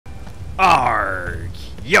Arg!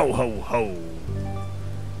 Yo ho ho!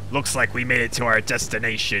 Looks like we made it to our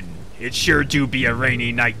destination. It sure do be a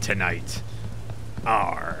rainy night tonight.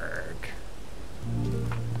 Arg.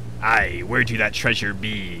 Aye, where do that treasure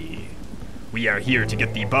be? We are here to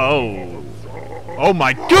get the bow. Oh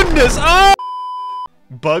my goodness! Oh!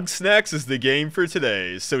 Bugsnax is the game for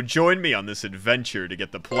today, so join me on this adventure to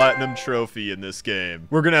get the platinum trophy in this game.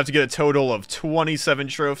 We're gonna have to get a total of 27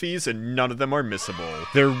 trophies, and none of them are missable.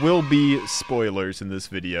 There will be spoilers in this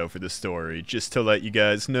video for the story, just to let you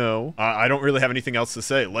guys know. I don't really have anything else to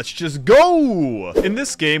say. Let's just go! In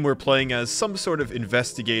this game, we're playing as some sort of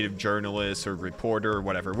investigative journalist or reporter or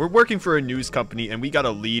whatever. We're working for a news company, and we got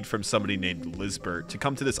a lead from somebody named Lizbert to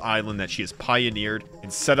come to this island that she has pioneered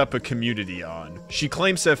and set up a community on. She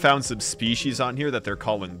claims to have found some species on here that they're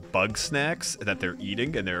calling Bugsnax that they're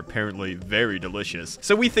eating, and they're apparently very delicious.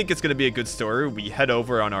 So we think it's going to be a good story. We head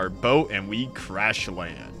over on our boat and we crash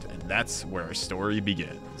land, and that's where our story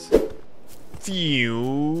begins.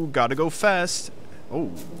 Phew, gotta go fast.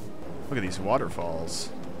 Oh, look at these waterfalls.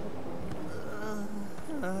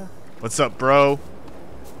 What's up, bro?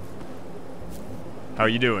 How are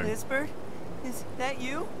you doing? Lizbert? Is that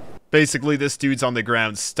you? Basically, this dude's on the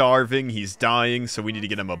ground starving, he's dying, so we need to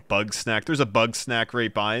get him a bug snack. There's a bug snack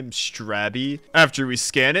right by him, Strabby. After we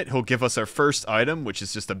scan it, he'll give us our first item, which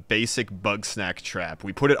is just a basic bug snack trap.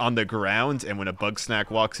 We put it on the ground, and when a bug snack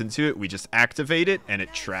walks into it, we just activate it, and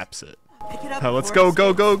it traps it. Pick it up. Let's go,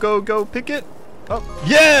 go, go, go, go, pick it. Oh,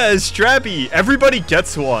 yeah, Strabby! Everybody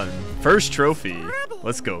gets one. First trophy.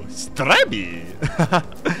 Let's go. Strabby!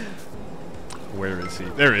 Where is he?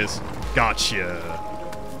 There he is. Gotcha.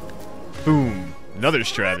 Boom. Another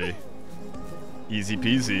Strabby. Easy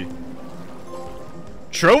peasy.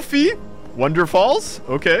 Trophy? Wonderfalls?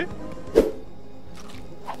 Okay.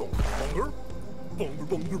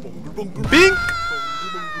 Bink!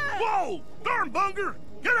 Whoa! Darn Bunger!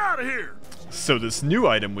 Get out of here! So this new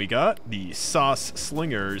item we got, the sauce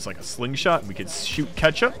slinger, is like a slingshot. We can shoot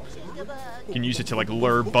ketchup. You can use it to like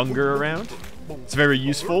lure Bunger around. It's very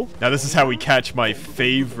useful. Now this is how we catch my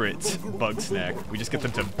favorite bug snack. We just get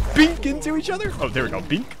them to bink into each other. Oh, there we go,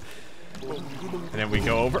 bink. And then we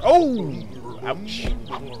go over. Oh, ouch.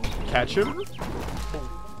 Catch him.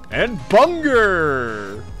 And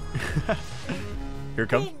Bunger. Here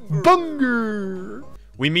comes Bunger.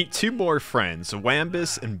 We meet two more friends,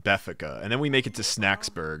 Wambus and Beffica, and then we make it to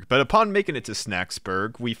Snacksburg. But upon making it to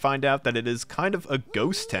Snacksburg, we find out that it is kind of a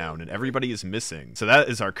ghost town and everybody is missing. So that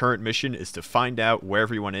is our current mission, is to find out where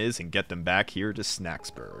everyone is and get them back here to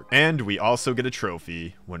Snacksburg. And we also get a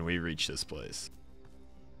trophy when we reach this place.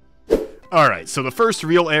 Alright, so the first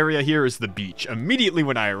real area here is the beach. Immediately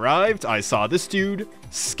when I arrived, I saw this dude,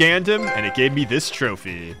 scanned him, and it gave me this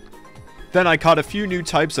trophy. Then I caught a few new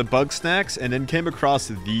types of bug snacks and then came across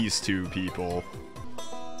these two people.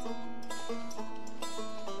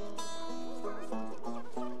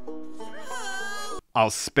 I'll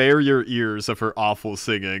spare your ears of her awful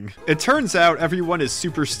singing. It turns out everyone is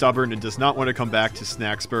super stubborn and does not want to come back to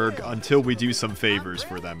Snacksburg until we do some favors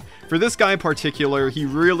for them. For this guy in particular, he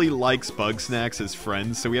really likes Bugsnax as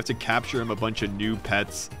friends, so we have to capture him a bunch of new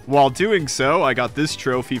pets. While doing so, I got this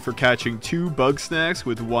trophy for catching 2 Bugsnax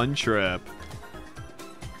with 1 trap.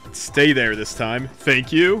 Stay there this time.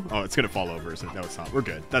 Thank you. Oh, it's gonna fall over, isn't it? No, it's not. We're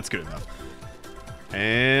good. That's good enough.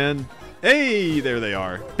 And hey, there they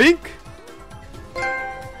are. Bink!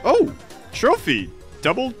 Oh, trophy.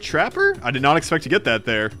 Double trapper? I did not expect to get that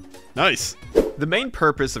there. Nice. The main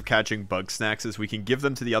purpose of catching Bugsnax is we can give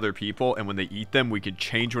them to the other people, and when they eat them, we can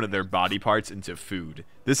change one of their body parts into food.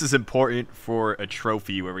 This is important for a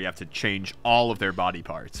trophy where we have to change all of their body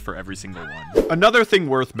parts for every single one. Another thing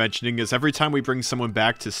worth mentioning is every time we bring someone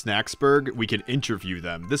back to Snacksburg, we can interview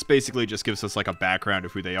them. This basically just gives us like a background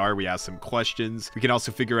of who they are. We ask some questions. We can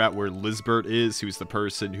also figure out where Lizbert is, who's the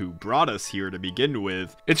person who brought us here to begin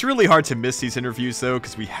with. It's really hard to miss these interviews though,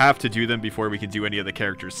 because we have to do them before we can do any of the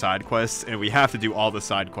characters' side quests, and we have to do all the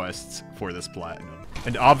side quests for this platinum.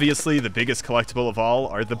 And obviously, the biggest collectible of all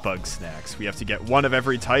are the Bugsnax. We have to get 1 of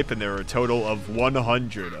every type, and there are a total of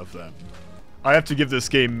 100 of them. I have to give this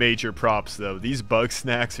game major props, though. These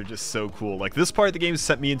Bugsnax are just so cool. Like, this part of the game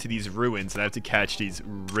sent me into these ruins, and I have to catch these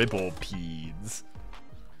ribblepedes.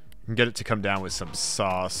 And get it to come down with some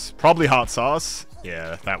sauce. Probably hot sauce.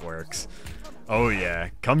 Yeah, that works. Oh, yeah.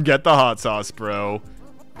 Come get the hot sauce, bro.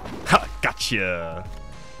 Ha! Gotcha!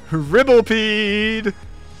 Ribblepede!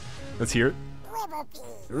 Let's hear it.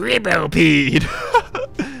 Ribblepede!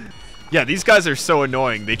 Yeah, these guys are so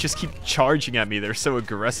annoying. They just keep charging at me. They're so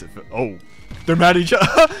aggressive. Oh, they're mad at each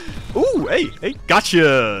other. Ooh, hey,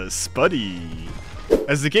 gotcha, Spuddy.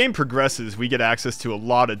 As the game progresses, we get access to a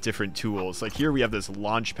lot of different tools. Like here we have this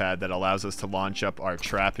launch pad that allows us to launch up our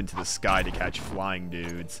trap into the sky to catch flying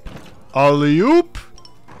dudes. Alley-oop!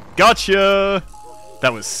 Gotcha!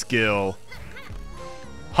 That was skill.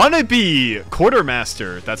 Honeybee!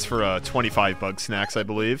 Quartermaster. That's for 25 Bugsnax, I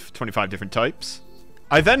believe. 25 different types.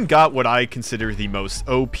 I then got what I consider the most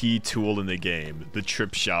OP tool in the game, the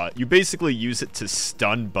trip shot. You basically use it to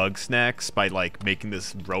stun Bugsnax by, like, making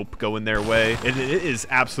this rope go in their way. And it is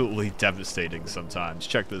absolutely devastating sometimes.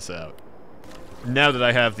 Check this out. Now that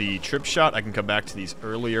I have the trip shot, I can come back to these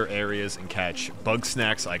earlier areas and catch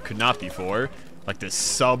Bugsnax I could not before, like this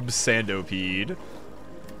sub-sandopede.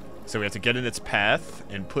 So we have to get in its path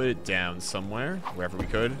and put it down somewhere, wherever we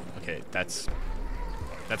could. Okay, that's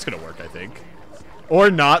gonna work, I think. Or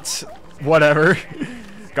not. Whatever.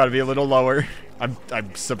 Gotta be a little lower. I'm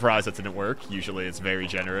surprised that didn't work. Usually it's very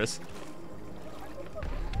generous.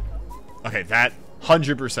 Okay, that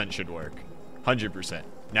 100% should work. 100%.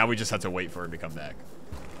 Now we just have to wait for him to come back.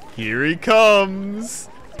 Here he comes!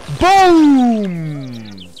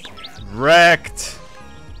 Boom! Wrecked.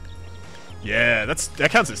 Yeah,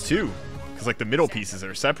 that counts as 2. Because like the middle pieces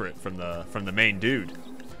are separate from the main dude.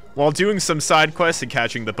 While doing some side quests and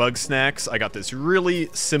catching the Bugsnax, I got this really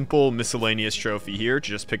simple miscellaneous trophy here to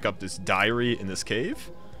just pick up this diary in this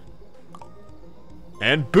cave.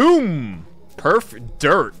 And boom! Perf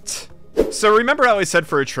dirt. So remember how I said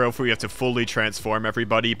for a trophy we have to fully transform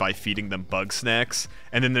everybody by feeding them Bugsnax?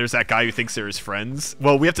 And then there's that guy who thinks they're his friends?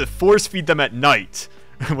 Well, we have to force feed them at night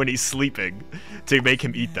when he's sleeping to make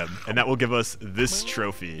him eat them. And that will give us this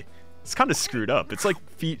trophy. It's kind of screwed up. It's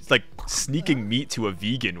like sneaking meat to a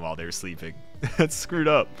vegan while they're sleeping. That's screwed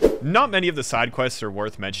up. Not many of the side quests are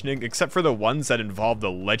worth mentioning, except for the ones that involve the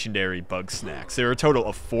legendary Bugsnax. There are a total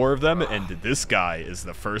of 4 of them, and this guy is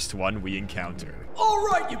the first one we encounter. All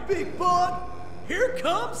right, you big bug. Here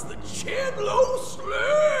comes the Chandlo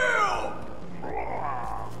Slam!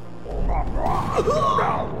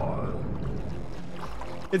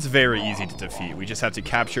 It's very easy to defeat. We just have to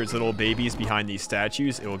capture its little babies behind these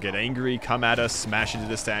statues. It will get angry, come at us, smash into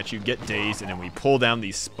the statue, get dazed, and then we pull down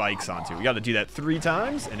these spikes onto it. We got to do that 3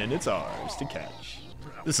 times, and then it's ours to catch.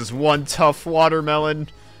 This is one tough watermelon.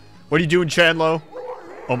 What are you doing, Chandlo?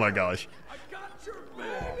 Oh my gosh.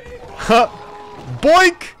 Huh.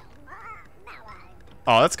 Boink!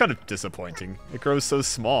 Oh, that's kind of disappointing. It grows so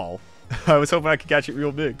small. I was hoping I could catch it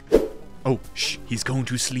real big. Oh, shh. He's going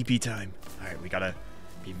to sleepy time. All right, we gotta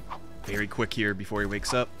be very quick here before he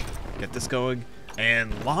wakes up. Get this going.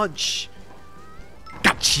 And launch.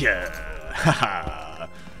 Gotcha! Haha.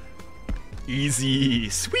 Easy.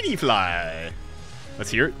 Sweetie fly.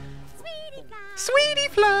 Let's hear it. Sweetie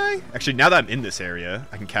fly. Actually, now that I'm in this area,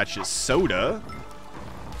 I can catch this soda.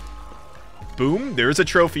 Boom. There's a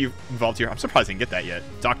trophy involved here. I'm surprised I didn't get that yet.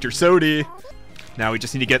 Dr. Sody. Now we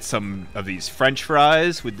just need to get some of these French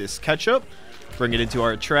fries with this ketchup. Bring it into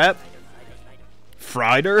our trap.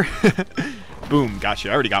 Fried her. Boom. Gotcha.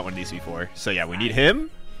 I already got one of these before. So yeah, we need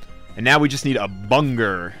him. And now we just need a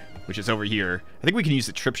bunger, which is over here. I think we can use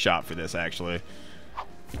the trip shot for this, actually.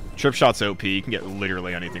 Trip shot's OP. You can get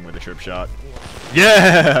literally anything with a trip shot.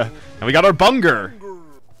 Yeah! And we got our bunger.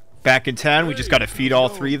 Back in town, we just got to feed all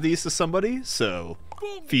 3 of these to somebody. So,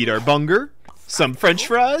 feed our bunger, some French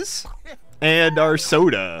fries, and our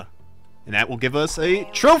soda. And that will give us a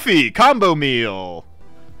trophy combo meal.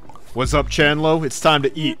 What's up, Chandlo? It's time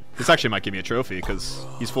to eat. This actually might give me a trophy because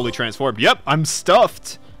he's fully transformed. Yep, I'm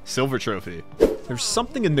stuffed. Silver trophy. There's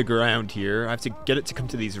something in the ground here. I have to get it to come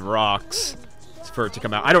to these rocks for it to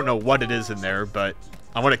come out. I don't know what it is in there, but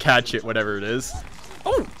I want to catch it, whatever it is.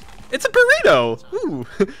 Oh, it's a burrito. Ooh,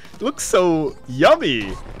 it looks so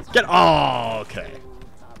yummy. Oh, okay.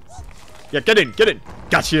 Yeah, get in, get in.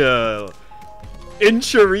 Gotcha.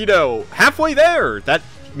 Enchilito. Halfway there. That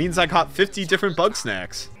means I caught 50 different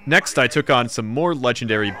Bugsnax. Next, I took on some more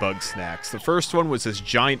legendary Bugsnax. The first one was this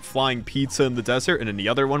giant flying pizza in the desert, and then the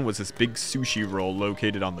other one was this big sushi roll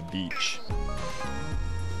located on the beach.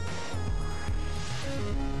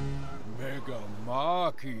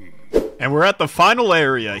 And we're at the final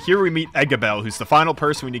area. Here we meet Eggabell, who's the final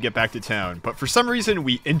person we need to get back to town. But for some reason,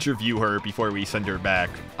 we interview her before we send her back.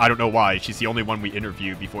 I don't know why. She's the only one we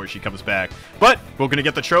interview before she comes back. But we're going to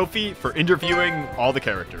get the trophy for interviewing all the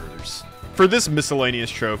characters. For this miscellaneous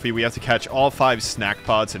trophy, we have to catch all 5 snack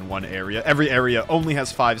pods in one area. Every area only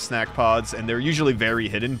has 5 snack pods, and they're usually very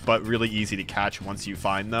hidden, but really easy to catch once you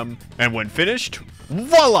find them. And when finished,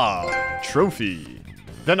 voila! Trophy.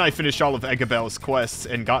 Then I finished all of Eggabell's quests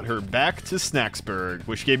and got her back to Snaxburg,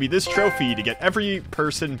 which gave me this trophy to get every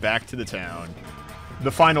person back to the town.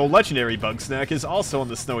 The final legendary Bugsnax is also on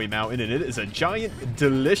the snowy mountain, and it is a giant,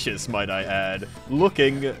 delicious, might I add,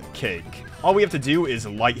 looking cake. All we have to do is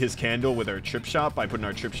light his candle with our trip shot by putting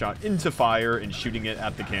our trip shot into fire and shooting it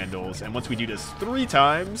at the candles, and once we do this 3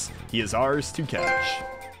 times, he is ours to catch.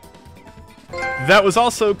 That was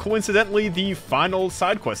also, coincidentally, the final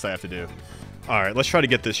side quest I have to do. Alright, let's try to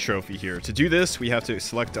get this trophy here. To do this, we have to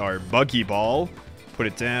select our buggy ball, put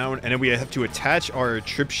it down, and then we have to attach our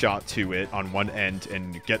trip shot to it on one end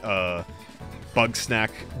and get a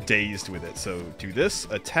Bugsnax dazed with it. So do this,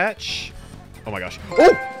 attach. Oh my gosh.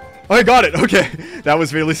 Oh! I got it! Okay. That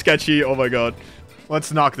was really sketchy. Oh my god.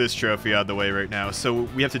 Let's knock this trophy out of the way right now. So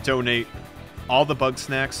we have to donate all the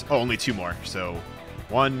Bugsnax. Oh, only 2 more. So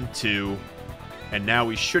 1, 2, and now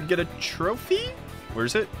we should get a trophy?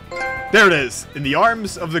 Where's it? There it is! In the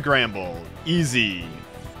arms of the Gramble. Easy.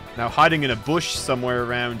 Now hiding in a bush somewhere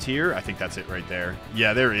around here. I think that's it right there.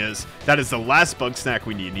 Yeah, there he is. That is the last Bugsnax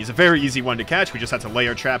we need. And he's a very easy one to catch. We just have to lay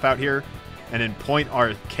our trap out here and then point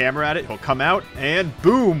our camera at it. He'll come out and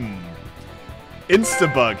boom!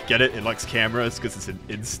 Instabug. Get it? It likes cameras because it's an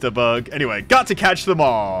instabug. Anyway, got to catch them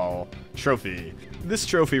all. Trophy. This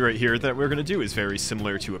trophy right here that we're going to do is very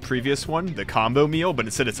similar to a previous one, the combo meal, but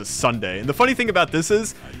instead it's a sundae. And the funny thing about this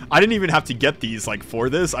is, I didn't even have to get these, like, for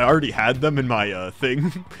this. I already had them in my thing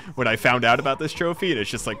when I found out about this trophy, and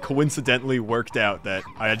it's just, like, coincidentally worked out that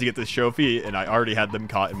I had to get this trophy, and I already had them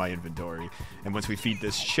caught in my inventory. And once we feed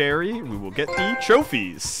this cherry, we will get the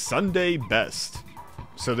trophies. Sunday best.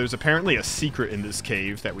 So there's apparently a secret in this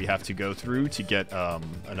cave that we have to go through to get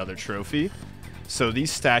another trophy. So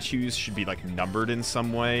these statues should be, like, numbered in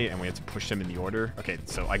some way, and we have to push them in the order. Okay,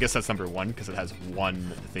 so I guess that's number 1, because it has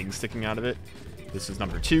 1 thing sticking out of it. This is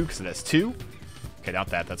number 2, because it has 2. Okay, not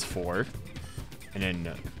that, that's 4. And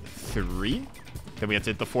then 3. Then we have to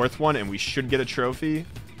hit the 4th one, and we should get a trophy.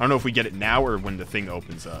 I don't know if we get it now or when the thing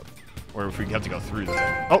opens up. Or if we have to go through the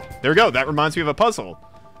thing. Oh, there we go. That reminds me of a puzzle.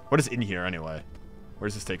 What is in here, anyway? Where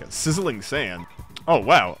does this take us? Sizzling sand. Oh,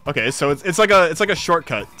 wow. Okay, so it's like a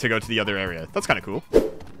shortcut to go to the other area. That's kind of cool.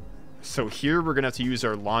 So here we're going to have to use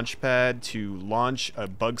our launch pad to launch a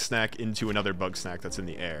Bugsnax into another Bugsnax that's in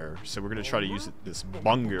the air. So we're going to try to use this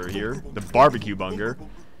bunger here, the barbecue bunger.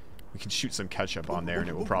 We can shoot some ketchup on there and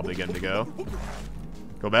it will probably get him to go.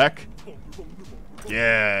 Go back.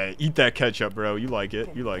 Yeah, eat that ketchup, bro. You like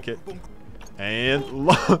it. You like it. And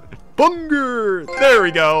bunger! There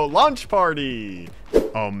we go. Launch party.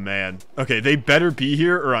 Oh, man. Okay, they better be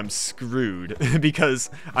here or I'm screwed. Because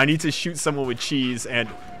I need to shoot someone with cheese and...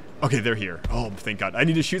 Okay, they're here. Oh, thank God. I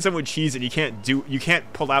need to shoot someone with cheese and you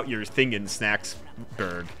can't pull out your thing in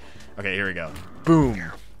Snacksburg. Okay, here we go.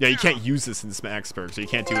 Boom. Yeah, you can't use this in Snacksburg, so you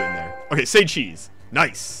can't do it in there. Okay, say cheese.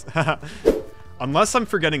 Nice. Unless I'm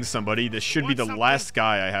forgetting somebody, this should be the last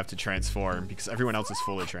guy I have to transform because everyone else is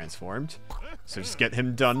fully transformed. So just get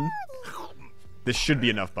him done. This should be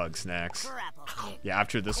enough Bugsnax. Yeah,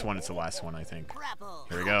 after this one, it's the last one, I think.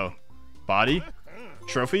 Here we go. Body.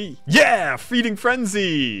 Trophy. Yeah! Feeding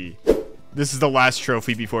Frenzy! This is the last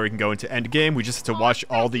trophy before we can go into endgame. We just have to watch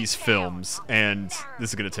all these films, and this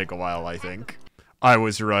is going to take a while, I think. I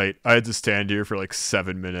was right. I had to stand here for like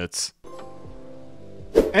 7 minutes.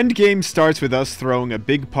 Endgame starts with us throwing a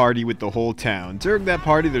big party with the whole town. During that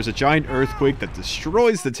party, there's a giant earthquake that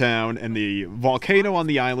destroys the town, and the volcano on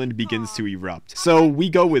the island begins to erupt. So we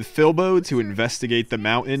go with Filbo to investigate the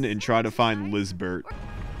mountain and try to find Lizbert.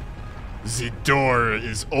 The door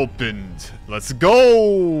is opened. Let's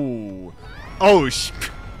go! Oh,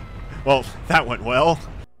 well, that went well.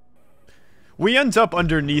 We end up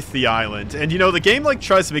underneath the island, and you know, the game like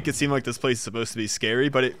tries to make it seem like this place is supposed to be scary,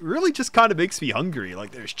 but it really just kind of makes me hungry.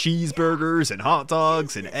 Like there's cheeseburgers and hot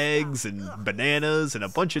dogs and eggs and bananas and a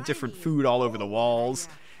bunch of different food all over the walls.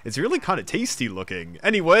 It's really kind of tasty looking.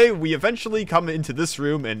 Anyway, we eventually come into this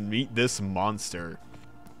room and meet this monster.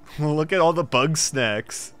 Look at all the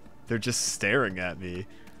Bugsnax. They're just staring at me.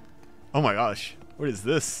 Oh my gosh, what is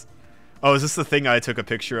this? Oh, is this the thing I took a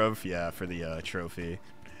picture of? Yeah, for the trophy.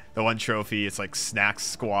 The one trophy, it's like Snack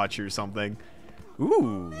Squatch or something.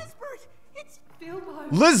 Ooh. Lizbert, it's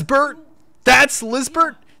Filbo. Lizbert! That's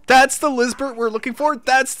Lizbert? That's the Lizbert we're looking for?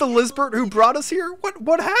 That's the Lizbert who brought us here?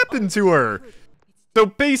 What happened to her? So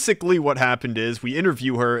basically what happened is we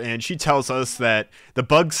interview her and she tells us that the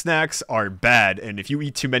Bugsnax are bad and if you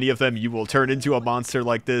eat too many of them you will turn into a monster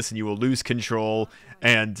like this and you will lose control,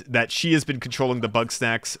 and that she has been controlling the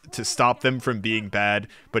Bugsnax to stop them from being bad,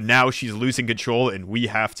 but now she's losing control and we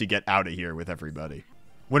have to get out of here with everybody.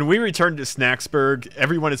 When we return to Snacksburg,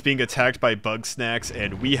 everyone is being attacked by Bugsnax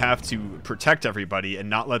and we have to protect everybody and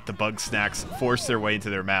not let the Bugsnax force their way into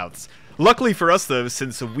their mouths. Luckily for us, though,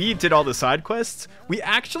 since we did all the side quests, we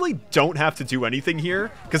actually don't have to do anything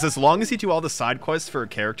here, because as long as you do all the side quests for a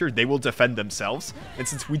character, they will defend themselves. And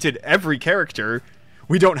since we did every character,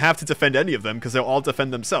 we don't have to defend any of them, because they'll all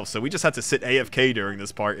defend themselves. So we just have to sit AFK during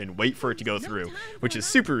this part and wait for it to go through, which is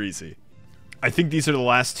super easy. I think these are the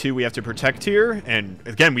last two we have to protect here, and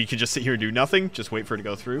again, we could just sit here and do nothing, just wait for it to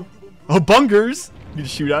go through. Oh, bungers! You can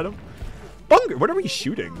shoot at them. Bunger! What are we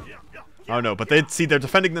shooting? I don't know, but they're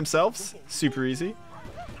defending themselves. Super easy.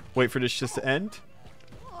 Wait for this just to end.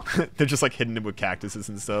 They're just like hitting them with cactuses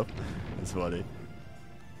and stuff. That's funny.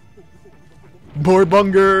 More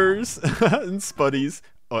bungers and spuddies.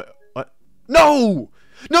 What? No!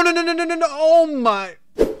 No, no, no, no, no, no, no! Oh my!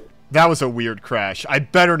 That was a weird crash. I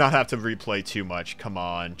better not have to replay too much. Come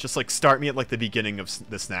on. Just like start me at like the beginning of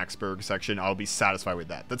the Snacksburg section. I'll be satisfied with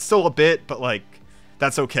that. That's still a bit, but like,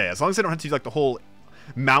 that's okay. As long as I don't have to do like the whole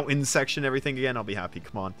mountain section, everything again, I'll be happy.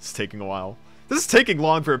 Come on. It's taking a while. This is taking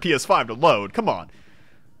long for a PS5 to load. Come on.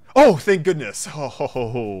 Oh, thank goodness.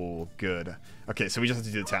 Oh, good. Okay, so we just have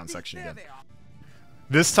to do the town section again.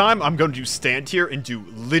 This time, I'm going to stand here and do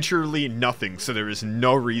literally nothing, so there is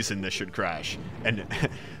no reason this should crash. And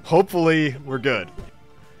hopefully, we're good.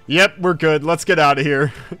 Yep, we're good. Let's get out of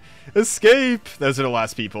here. Escape! Those are the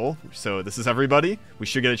last people. So this is everybody. We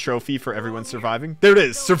should get a trophy for everyone surviving. There it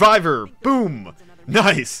is! Survivor! Boom!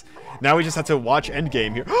 Nice! Now we just have to watch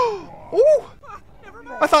Endgame here. Oh!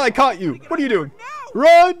 I thought I caught you! What are you doing?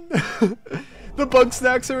 Run! The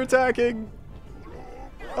Bugsnax are attacking!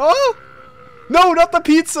 Oh! No, not the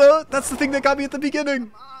pizza! That's the thing that got me at the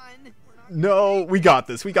beginning! No, we got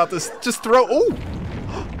this. We got this. Just throw... Oh!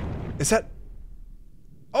 Is that...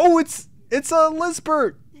 Oh, it's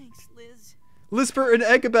Lisbert! Thanks, Liz. Lisbert and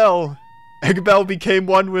Eggabell. Eggabell became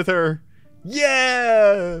one with her.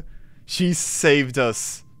 Yeah! She saved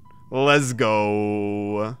us. Let's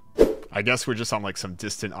go. I guess we're just on like some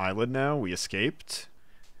distant island now. We escaped.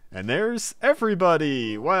 And there's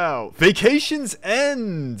everybody. Wow. Vacations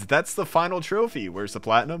end. That's the final trophy. Where's the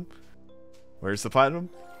platinum? Where's the platinum?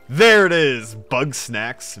 There it is.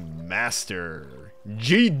 Bugsnax Master.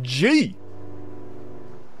 GG.